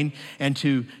pain and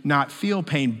to not feel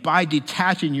pain by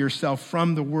detaching yourself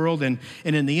from the world and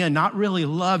in the end, not really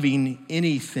loving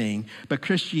anything. But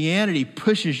Christianity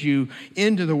pushes you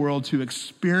into the world to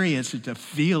experience it, to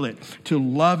feel it, to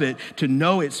love it, to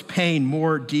know its pain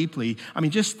more deeply. I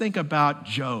mean, just think about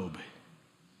Job.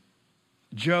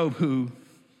 Job, who,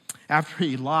 after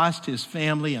he lost his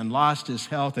family and lost his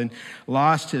health and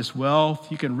lost his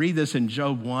wealth, you can read this in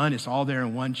Job 1, it's all there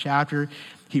in one chapter.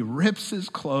 He rips his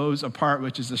clothes apart,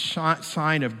 which is a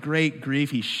sign of great grief.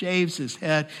 He shaves his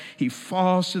head, he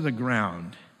falls to the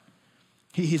ground.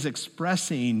 He's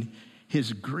expressing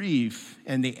his grief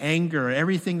and the anger,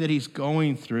 everything that he's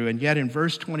going through. And yet in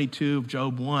verse 22 of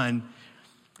Job 1,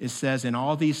 it says, "In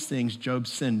all these things, Job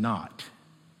sinned not."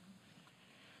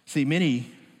 See, many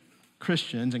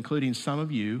Christians, including some of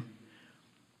you,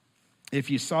 if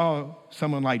you saw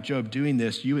someone like Job doing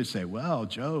this, you would say, "Well,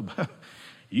 Job,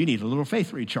 you need a little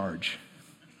faith recharge.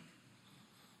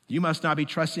 You must not be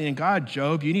trusting in God,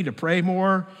 Job. You need to pray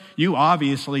more. You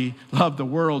obviously love the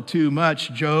world too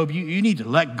much, Job. You need to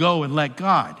let go and let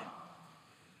God."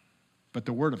 But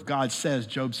the word of God says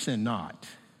Job sinned not.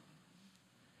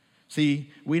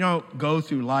 See, we don't go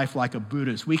through life like a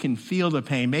Buddhist. We can feel the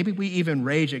pain. Maybe we even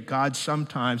rage at God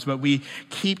sometimes, but we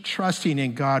keep trusting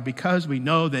in God because we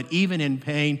know that even in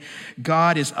pain,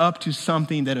 God is up to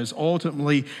something that is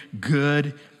ultimately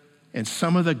good, and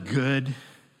some of the good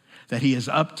that he is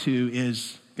up to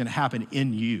is going to happen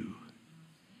in you.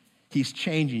 He's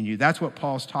changing you. That's what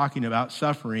Paul's talking about.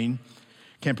 Suffering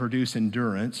can produce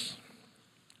endurance.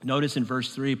 Notice in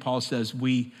verse 3, Paul says,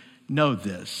 "We know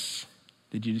this."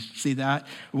 Did you see that?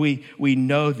 We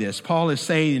know this. Paul is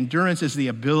saying endurance is the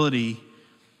ability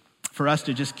for us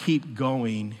to just keep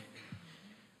going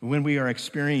when we are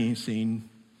experiencing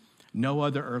no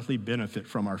other earthly benefit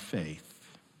from our faith.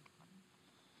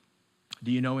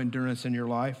 Do you know endurance in your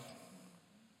life?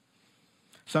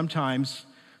 Sometimes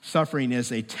suffering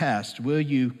is a test. Will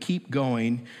you keep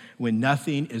going when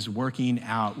nothing is working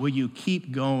out? Will you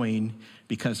keep going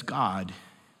because God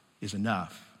is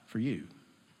enough for you?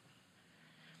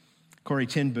 Corrie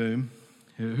ten Boom,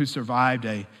 who survived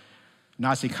a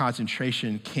Nazi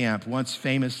concentration camp, once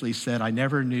famously said, "I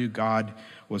never knew God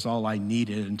was all I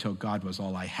needed until God was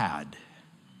all I had."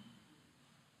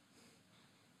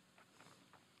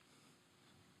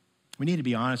 We need to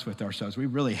be honest with ourselves. We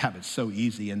really have it so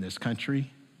easy in this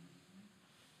country.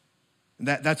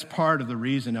 That's part of the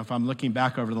reason, if I'm looking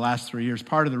back over the last 3 years,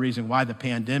 part of the reason why the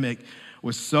pandemic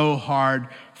was so hard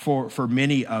for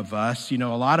many of us. You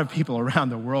know, a lot of people around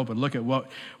the world would look at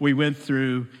what we went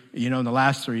through, in the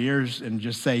last 3 years and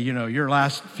just say, your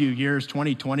last few years,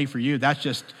 2020 for you, that's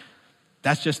just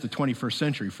the 21st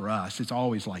century for us. It's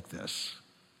always like this.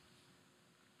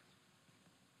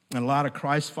 And a lot of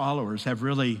Christ followers have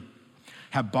really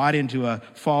have bought into a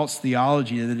false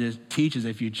theology that it teaches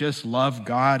if you just love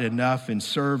God enough and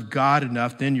serve God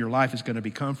enough, then your life is going to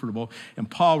be comfortable.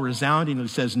 And Paul resoundingly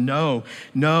says, no,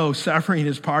 suffering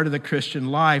is part of the Christian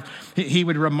life. He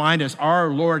would remind us, our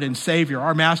Lord and Savior,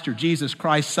 our Master Jesus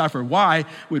Christ suffered. Why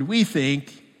would we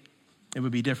think it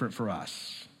would be different for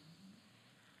us?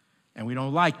 And we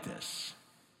don't like this.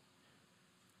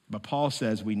 But Paul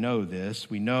says we know this.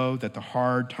 We know that the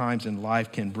hard times in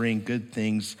life can bring good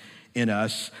things in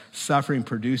us. Suffering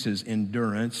produces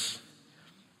endurance.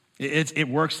 It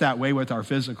works that way with our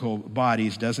physical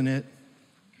bodies, doesn't it?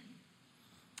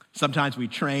 Sometimes we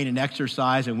train and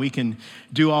exercise and we can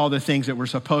do all the things that we're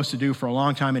supposed to do for a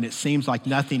long time and it seems like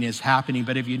nothing is happening.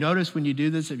 But if you notice when you do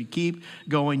this, if you keep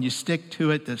going, you stick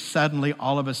to it, that suddenly,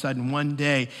 all of a sudden, one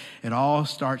day, it all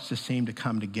starts to seem to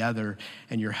come together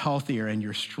and you're healthier and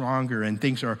you're stronger and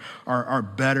things are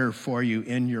better for you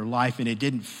in your life. And it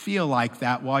didn't feel like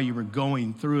that while you were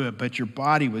going through it, but your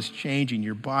body was changing,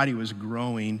 your body was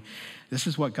growing. This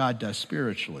is what God does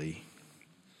spiritually.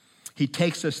 He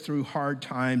takes us through hard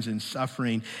times and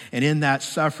suffering. And in that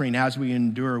suffering, as we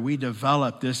endure, we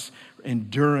develop this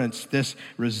endurance, this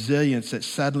resilience that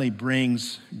suddenly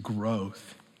brings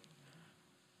growth.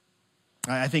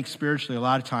 I think spiritually, a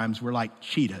lot of times we're like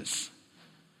cheetahs.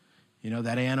 You know,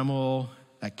 that animal,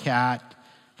 that cat,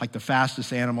 like the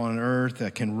fastest animal on earth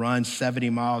that can run 70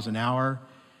 miles an hour.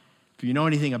 If you know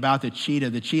anything about the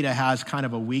cheetah has kind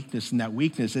of a weakness, and that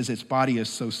weakness is its body is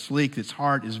so sleek, its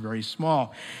heart is very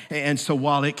small. And so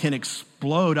while it can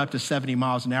explode up to 70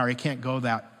 miles an hour, it can't go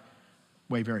that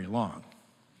way very long.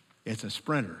 It's a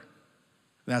sprinter.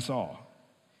 That's all.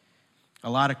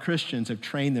 A lot of Christians have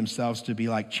trained themselves to be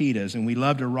like cheetahs, and we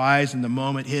love to rise in the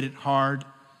moment, hit it hard,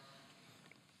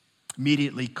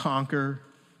 immediately conquer,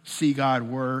 see God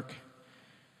work.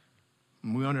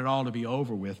 We want it all to be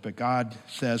over with, but God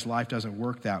says life doesn't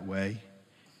work that way.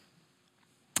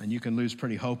 And you can lose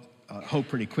hope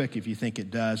pretty quick if you think it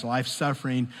does. Life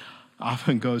suffering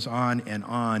often goes on and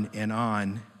on and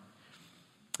on.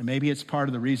 And maybe it's part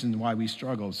of the reason why we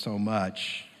struggled so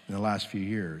much in the last few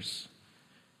years.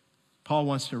 Paul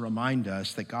wants to remind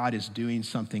us that God is doing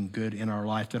something good in our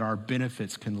life, that our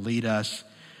benefits can lead us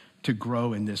to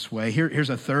grow in this way.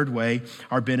 Here's a third way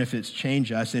our benefits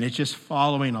change us, and it's just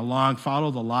following along.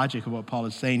 Follow the logic of what Paul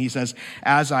is saying. He says,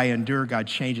 as I endure, God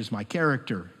changes my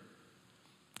character.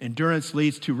 Endurance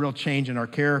leads to real change in our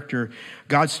character.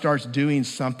 God starts doing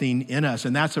something in us,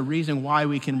 and that's a reason why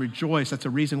we can rejoice. That's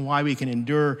a reason why we can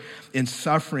endure in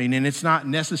suffering. And it's not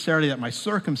necessarily that my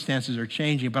circumstances are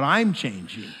changing, but I'm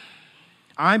changing.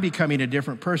 I'm becoming a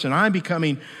different person. I'm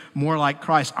becoming more like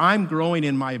Christ. I'm growing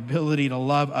in my ability to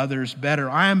love others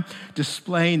better. I'm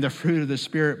displaying the fruit of the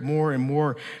Spirit more and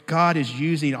more. God is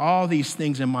using all these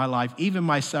things in my life, even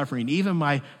my suffering, even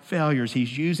my failures.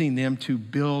 He's using them to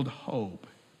build hope.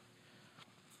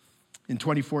 In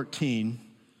 2014,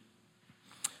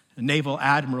 Naval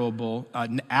Admiral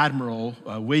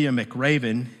William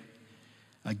McRaven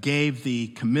gave the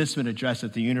commencement address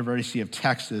at the University of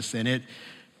Texas, and it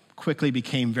quickly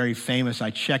became very famous.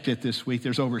 I checked it this week.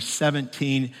 There's over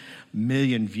 17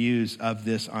 million views of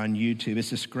this on YouTube. It's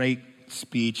this great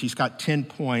speech. He's got 10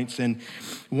 points, and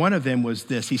one of them was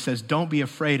this. He says, don't be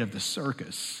afraid of the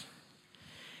circus.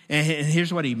 And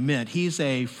here's what he meant. He's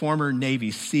a former Navy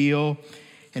SEAL,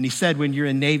 and he said when you're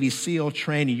in Navy SEAL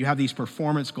training, you have these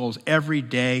performance goals every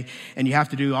day, and you have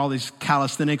to do all these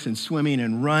calisthenics and swimming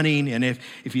and running, and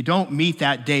if you don't meet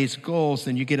that day's goals,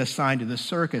 then you get assigned to the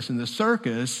circus. And the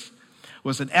circus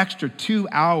was an extra 2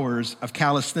 hours of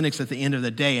calisthenics at the end of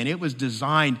the day, and it was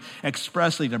designed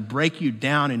expressly to break you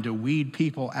down and to weed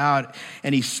people out.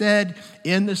 And he said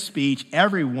in the speech,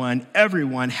 everyone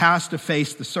has to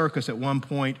face the circus at one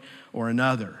point or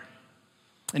another.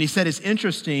 And he said it's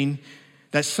interesting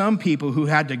that some people who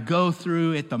had to go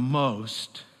through it the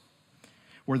most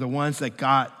were the ones that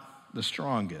got the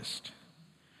strongest.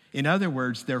 In other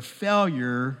words, their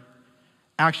failure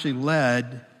actually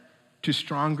led to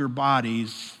stronger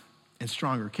bodies and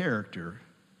stronger character.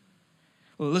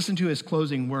 Well, listen to his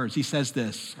closing words. He says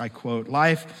this, I quote,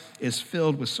 life is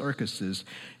filled with circuses.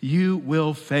 You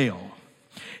will fail.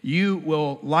 You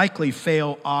will likely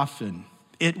fail often.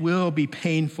 It will be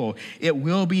painful. It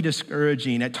will be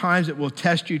discouraging. At times it will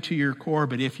test you to your core,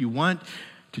 but if you want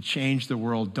to change the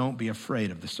world, don't be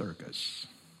afraid of the circus.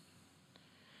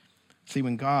 See,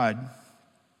 when God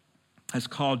has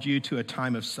called you to a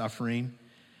time of suffering,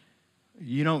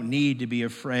 you don't need to be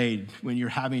afraid when you're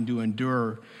having to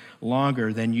endure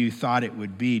longer than you thought it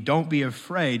would be. Don't be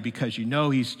afraid because you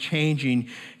know he's changing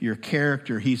your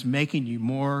character. He's making you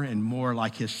more and more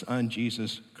like his son,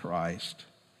 Jesus Christ.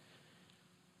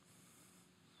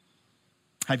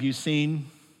 Have you seen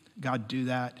God do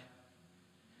that?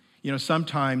 You know,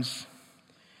 sometimes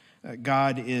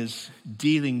God is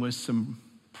dealing with some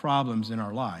problems in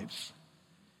our lives.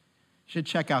 You should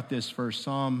check out this verse,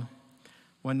 Psalm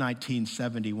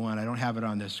 119:71. I don't have it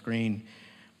on the screen,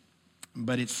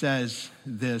 but it says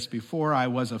this: before I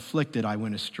was afflicted, I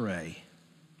went astray.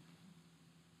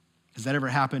 Has that ever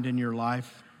happened in your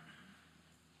life?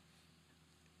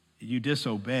 You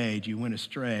disobeyed, you went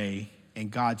astray, and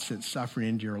God sent suffering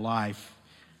into your life,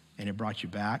 and it brought you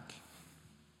back.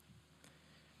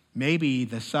 Maybe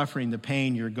the suffering, the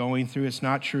pain you're going through, it's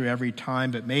not true every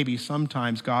time, but maybe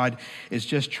sometimes God is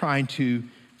just trying to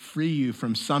free you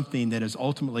from something that is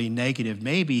ultimately negative.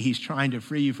 Maybe he's trying to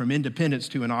free you from independence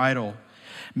to an idol.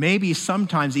 Maybe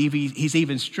sometimes he's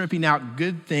even stripping out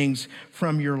good things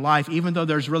from your life, even though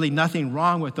there's really nothing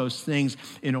wrong with those things,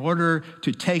 in order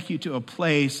to take you to a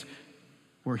place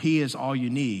where he is all you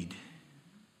need,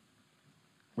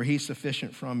 where he's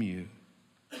sufficient from you.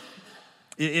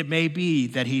 It may be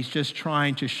that he's just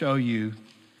trying to show you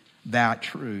that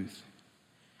truth.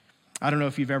 I don't know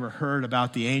if you've ever heard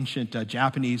about the ancient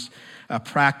Japanese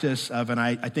practice of, and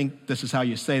I think this is how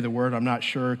you say the word, I'm not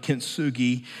sure,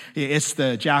 kintsugi. It's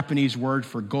the Japanese word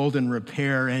for golden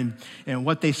repair. And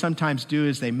what they sometimes do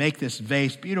is they make this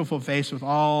vase, beautiful vase with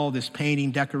all this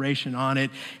painting decoration on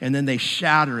it, and then they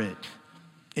shatter it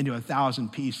into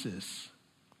 1,000 pieces.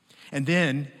 And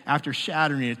then, after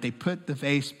shattering it, they put the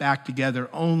vase back together,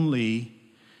 only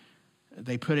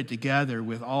they put it together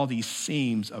with all these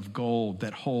seams of gold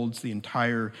that holds the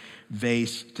entire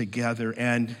vase together.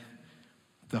 And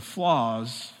the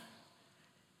flaws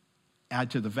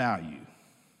add to the value,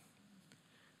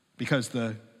 because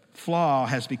the flaw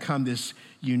has become this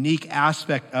unique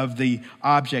aspect of the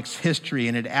object's history,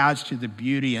 and it adds to the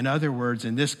beauty. In other words,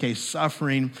 in this case,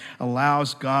 suffering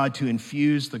allows God to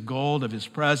infuse the gold of his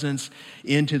presence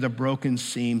into the broken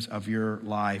seams of your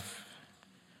life.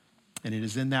 And it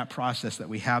is in that process that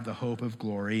we have the hope of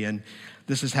glory. And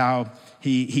this is how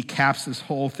he caps this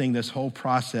whole thing, this whole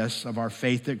process of our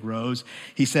faith that grows.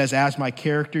 He says, as my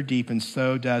character deepens,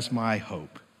 so does my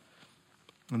hope.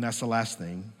 And that's the last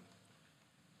thing.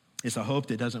 It's a hope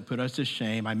that doesn't put us to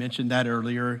shame. I mentioned that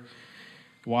earlier.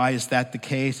 Why is that the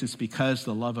case? It's because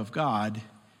the love of God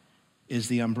is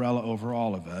the umbrella over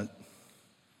all of it.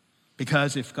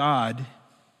 Because if God,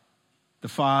 the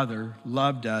Father,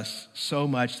 loved us so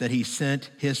much that he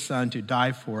sent his Son to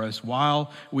die for us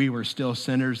while we were still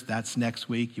sinners, that's next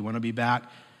week. You want to be back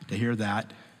to hear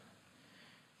that?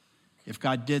 If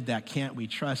God did that, can't we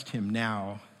trust him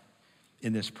now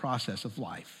in this process of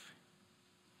life?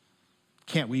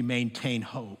 Can't we maintain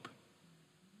hope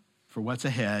for what's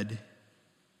ahead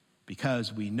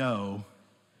because we know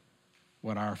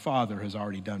what our Father has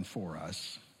already done for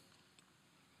us?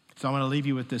 So I want to leave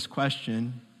you with this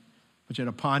question. I want you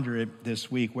to ponder it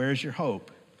this week. Where's your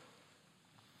hope?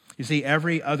 You see,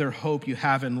 every other hope you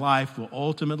have in life will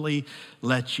ultimately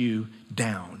let you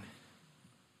down.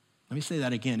 Let me say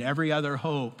that again. Every other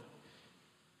hope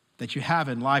that you have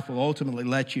in life will ultimately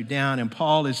let you down. And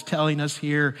Paul is telling us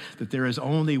here that there is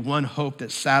only one hope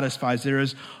that satisfies. There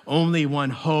is only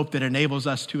one hope that enables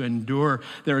us to endure.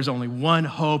 There is only one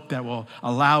hope that will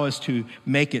allow us to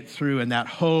make it through. And that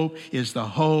hope is the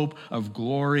hope of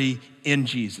glory in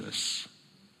Jesus.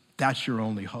 That's your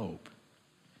only hope.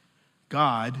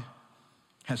 God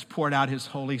has poured out his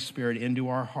Holy Spirit into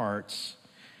our hearts.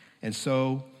 And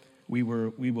so we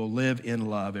will live in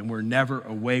love, and we're never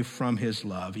away from his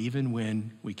love, even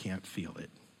when we can't feel it.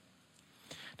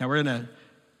 Now, we're going to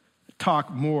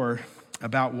talk more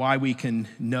about why we can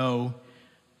know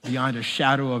beyond a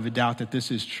shadow of a doubt that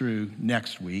this is true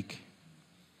next week.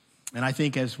 And I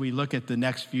think as we look at the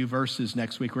next few verses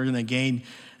next week, we're going to gain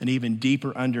an even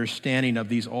deeper understanding of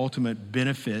these ultimate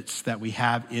benefits that we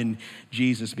have in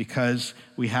Jesus because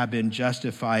we have been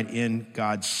justified in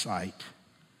God's sight.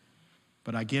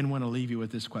 But I again want to leave you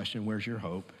with this question: where's your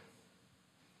hope?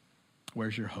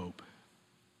 Where's your hope?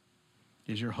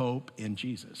 Is your hope in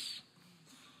Jesus?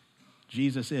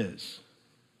 Jesus is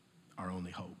our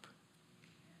only hope.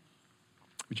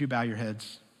 Would you bow your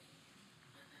heads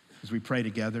as we pray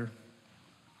together?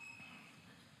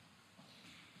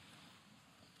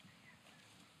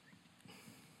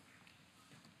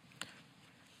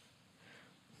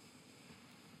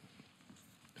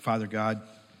 Father God,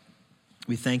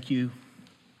 we thank you.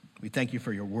 We thank you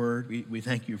for your word. We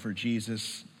thank you for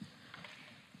Jesus.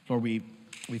 Lord, we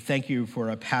thank you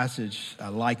for a passage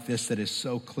like this that is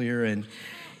so clear. And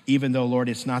even though, Lord,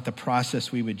 it's not the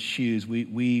process we would choose,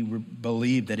 we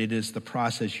believe that it is the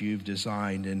process you've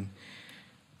designed. And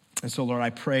so, Lord, I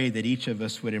pray that each of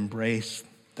us would embrace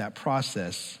that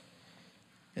process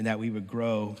and that we would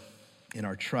grow in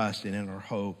our trust and in our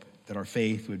hope, that our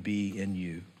faith would be in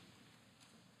you.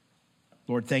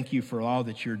 Lord, thank you for all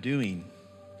that you're doing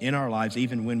in our lives,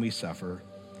 even when we suffer.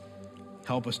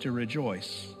 Help us to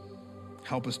rejoice.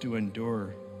 Help us to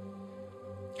endure.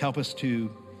 Help us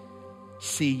to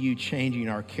see you changing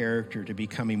our character to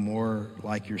becoming more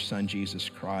like your Son, Jesus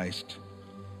Christ.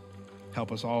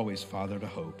 Help us always, Father, to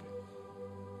hope.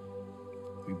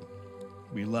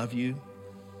 We love you.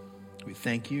 We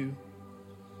thank you.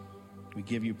 We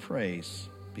give you praise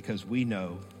because we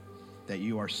know that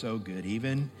you are so good,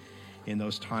 even in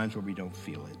those times where we don't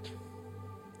feel it.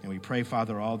 And we pray,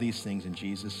 Father, all these things in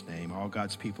Jesus' name. All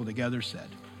God's people together said.